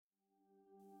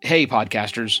Hey,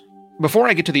 podcasters. Before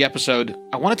I get to the episode,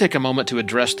 I want to take a moment to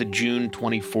address the June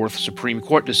 24th Supreme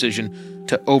Court decision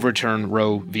to overturn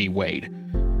Roe v. Wade.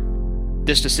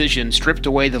 This decision stripped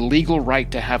away the legal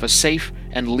right to have a safe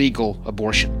and legal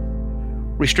abortion.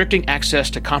 Restricting access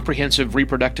to comprehensive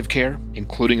reproductive care,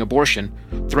 including abortion,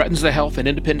 threatens the health and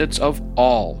independence of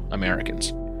all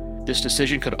Americans. This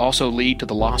decision could also lead to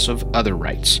the loss of other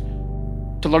rights.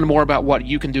 To learn more about what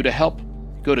you can do to help,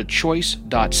 go to choice.crd.co.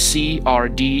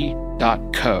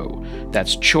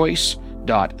 That's choice.crd.co.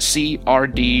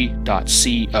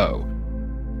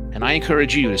 And I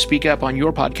encourage you to speak up on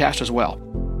your podcast as well.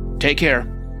 Take care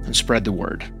and spread the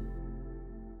word.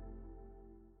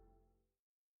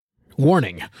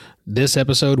 Warning, this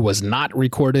episode was not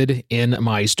recorded in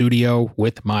my studio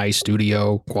with my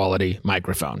studio quality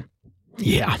microphone.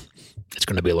 Yeah, it's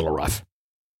going to be a little rough.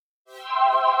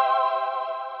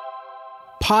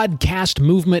 Podcast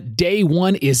Movement Day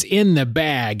 1 is in the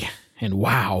bag, and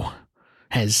wow,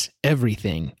 has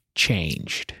everything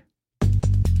changed.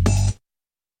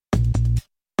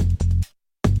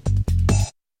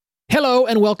 Hello,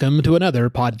 and welcome to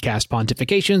another Podcast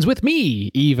Pontifications with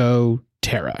me, Evo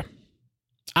Terra.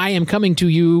 I am coming to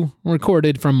you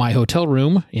recorded from my hotel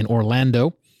room in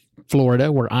Orlando,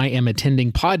 Florida, where I am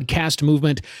attending Podcast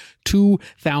Movement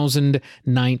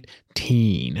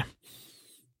 2019.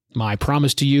 My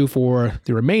promise to you for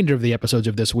the remainder of the episodes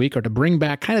of this week are to bring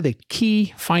back kind of the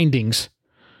key findings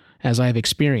as I have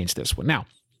experienced this one. Now,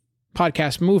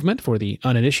 Podcast Movement, for the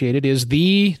uninitiated, is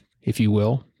the, if you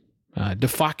will, de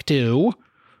facto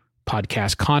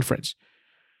podcast conference.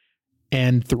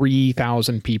 And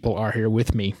 3,000 people are here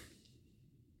with me.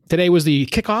 Today was the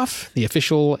kickoff, the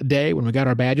official day when we got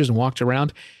our badges and walked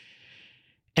around.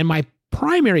 And my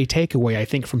primary takeaway, I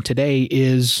think, from today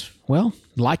is, well,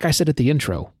 like I said at the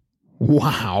intro,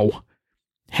 wow,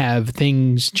 have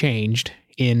things changed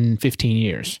in 15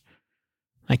 years.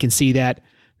 I can see that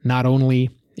not only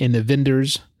in the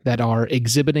vendors that are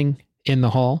exhibiting in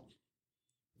the hall,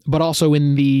 but also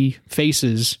in the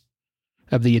faces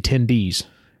of the attendees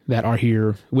that are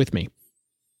here with me.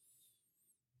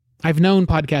 I've known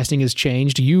podcasting has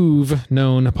changed. You've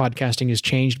known podcasting has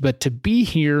changed, but to be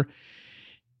here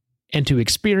and to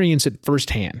experience it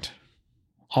firsthand,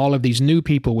 all of these new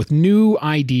people with new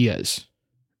ideas,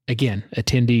 again,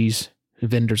 attendees,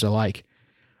 vendors alike,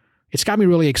 it's got me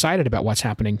really excited about what's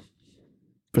happening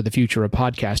for the future of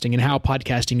podcasting and how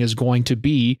podcasting is going to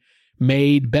be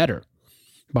made better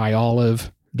by all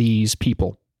of these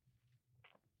people.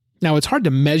 Now, it's hard to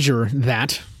measure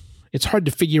that. It's hard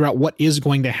to figure out what is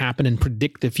going to happen and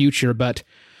predict the future, but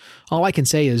all I can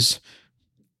say is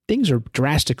things are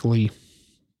drastically,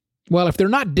 well, if they're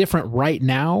not different right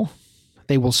now,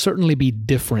 they will certainly be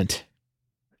different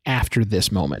after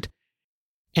this moment.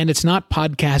 And it's not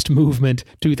Podcast Movement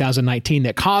 2019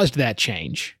 that caused that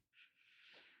change.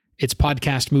 It's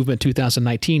Podcast Movement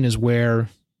 2019 is where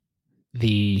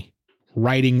the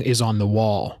writing is on the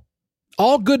wall.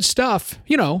 All good stuff,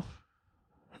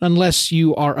 unless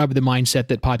you are of the mindset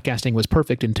that podcasting was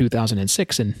perfect in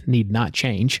 2006 and need not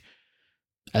change,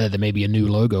 other than maybe a new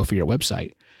logo for your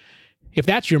website. If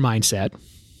that's your mindset,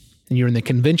 and you're in the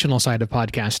conventional side of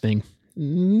podcasting,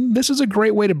 this is a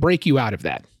great way to break you out of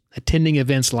that. Attending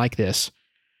events like this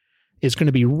is going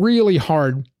to be really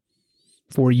hard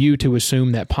for you to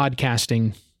assume that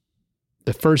podcasting,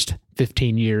 the first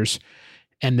 15 years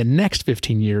and the next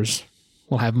 15 years,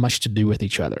 will have much to do with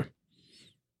each other.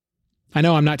 I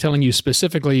know I'm not telling you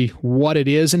specifically what it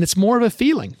is, and it's more of a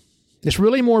feeling. It's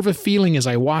really more of a feeling as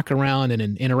I walk around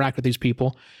and interact with these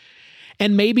people.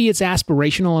 And maybe it's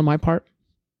aspirational on my part.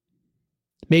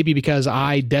 Maybe because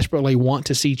I desperately want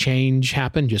to see change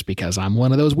happen, just because I'm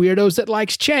one of those weirdos that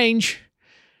likes change.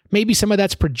 Maybe some of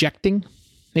that's projecting.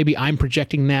 Maybe I'm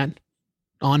projecting that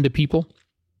onto people.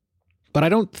 But I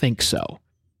don't think so.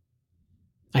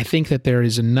 I think that there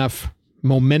is enough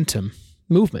momentum,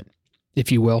 movement, if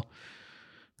you will,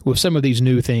 with some of these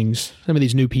new things, some of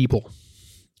these new people.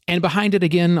 And behind it,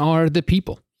 again, are the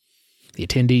people, the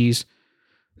attendees,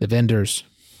 the vendors,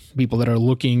 people that are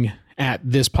looking at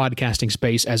this podcasting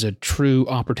space as a true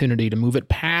opportunity to move it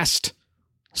past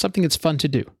something that's fun to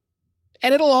do.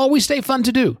 And it'll always stay fun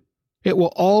to do. It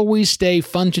will always stay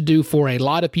fun to do for a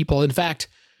lot of people. In fact,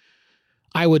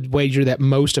 I would wager that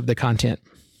most of the content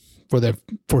for the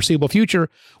foreseeable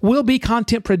future will be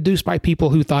content produced by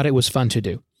people who thought it was fun to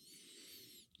do.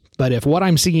 But if what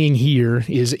I'm seeing here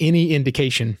is any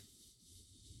indication,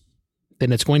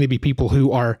 then it's going to be people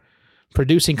who are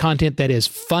producing content that is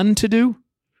fun to do,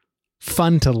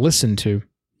 fun to listen to,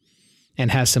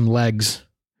 and has some legs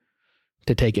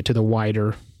to take it to the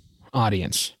wider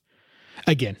audience.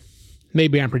 Again,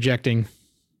 maybe I'm projecting.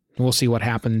 We'll see what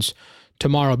happens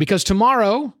tomorrow. Because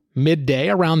tomorrow, midday,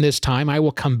 around this time, I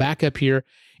will come back up here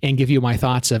and give you my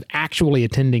thoughts of actually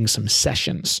attending some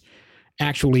sessions,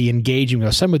 actually engaging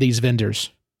with some of these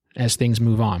vendors as things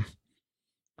move on.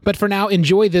 But for now,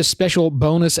 enjoy this special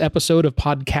bonus episode of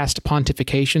Podcast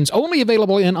Pontifications, only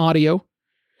available in audio.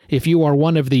 If you are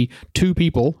one of the 2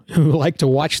 people who like to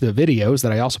watch the videos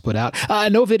that I also put out,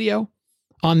 no video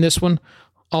on this one.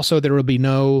 Also, there will be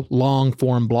no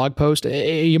long-form blog post.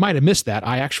 You might have missed that.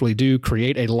 I actually do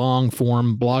create a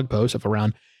long-form blog post of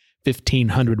around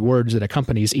 1,500 words that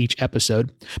accompanies each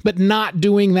episode, but not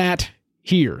doing that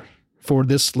here for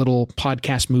this little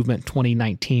Podcast Movement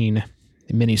 2019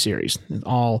 miniseries,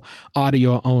 all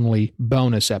audio-only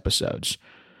bonus episodes.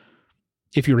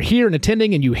 If you're here and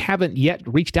attending and you haven't yet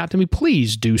reached out to me,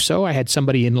 please do so. I had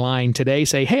somebody in line today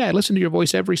say, hey, I listen to your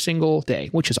voice every single day,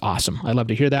 which is awesome. I love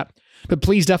to hear that. But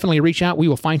please definitely reach out. We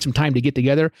will find some time to get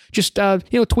together. Just,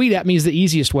 tweet at me is the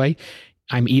easiest way.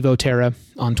 I'm Evo Terra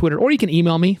on Twitter, or you can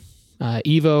email me,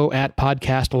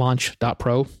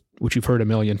 evo@podcastlaunch.pro, which you've heard a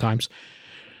million times.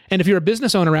 And if you're a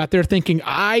business owner out there thinking,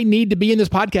 I need to be in this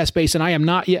podcast space and I am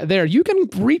not yet there, you can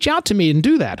reach out to me and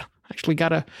do that. I actually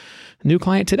got a new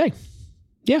client today.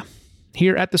 Yeah,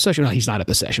 here at the session. No, he's not at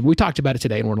the session. We talked about it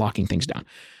today and we're locking things down.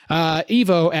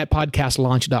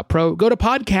 Evo@podcastlaunch.pro. Go to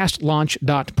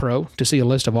podcastlaunch.pro to see a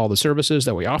list of all the services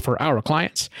that we offer our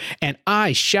clients. And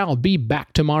I shall be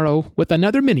back tomorrow with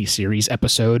another mini-series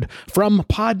episode from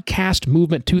Podcast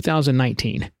Movement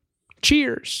 2019.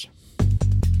 Cheers.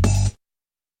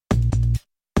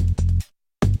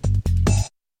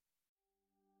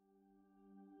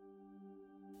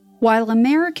 While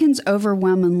Americans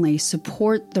overwhelmingly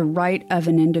support the right of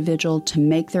an individual to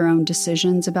make their own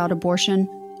decisions about abortion,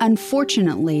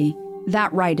 unfortunately,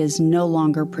 that right is no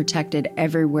longer protected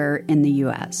everywhere in the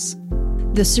U.S.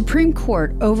 The Supreme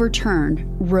Court overturned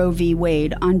Roe v.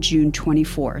 Wade on June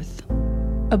 24th.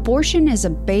 Abortion is a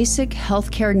basic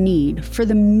healthcare need for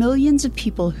the millions of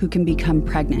people who can become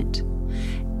pregnant.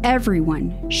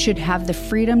 Everyone should have the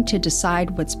freedom to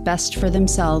decide what's best for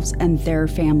themselves and their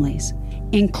families,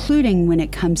 including when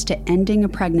it comes to ending a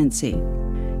pregnancy.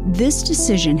 This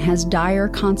decision has dire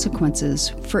consequences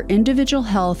for individual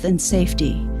health and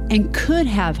safety and could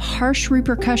have harsh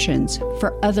repercussions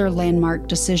for other landmark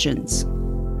decisions.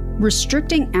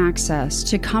 Restricting access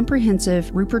to comprehensive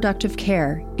reproductive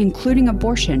care, including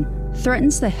abortion,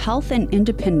 threatens the health and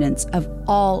independence of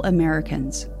all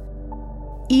Americans.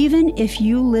 Even if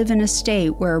you live in a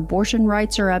state where abortion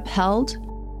rights are upheld,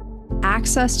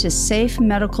 access to safe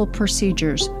medical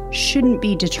procedures shouldn't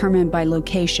be determined by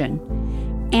location,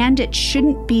 and it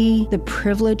shouldn't be the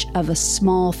privilege of a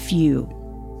small few.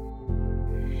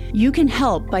 You can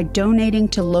help by donating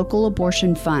to local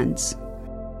abortion funds.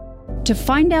 To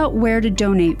find out where to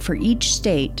donate for each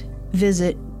state,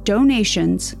 visit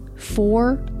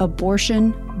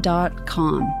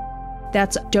donationsforabortion.com.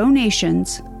 That's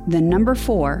donations, the number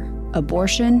 4,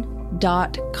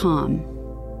 abortion.com.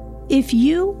 If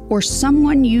you or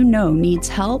someone you know needs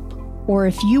help, or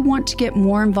if you want to get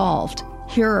more involved,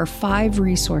 here are 5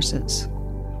 resources.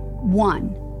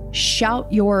 1. Shout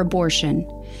Your Abortion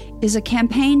is a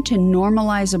campaign to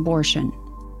normalize abortion.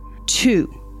 2.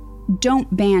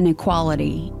 Don't Ban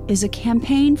Equality is a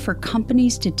campaign for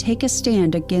companies to take a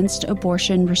stand against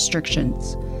abortion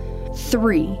restrictions.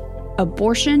 3.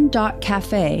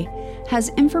 Abortion.cafe has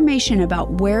information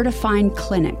about where to find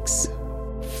clinics.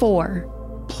 4.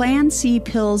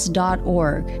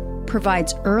 PlanCpills.org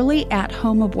provides early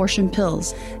at-home abortion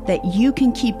pills that you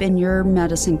can keep in your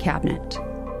medicine cabinet.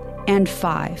 And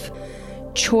 5.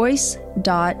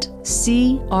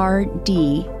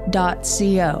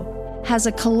 Choice.crd.co has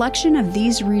a collection of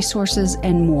these resources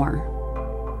and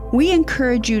more. We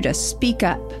encourage you to speak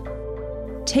up,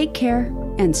 take care,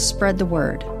 and spread the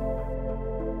word.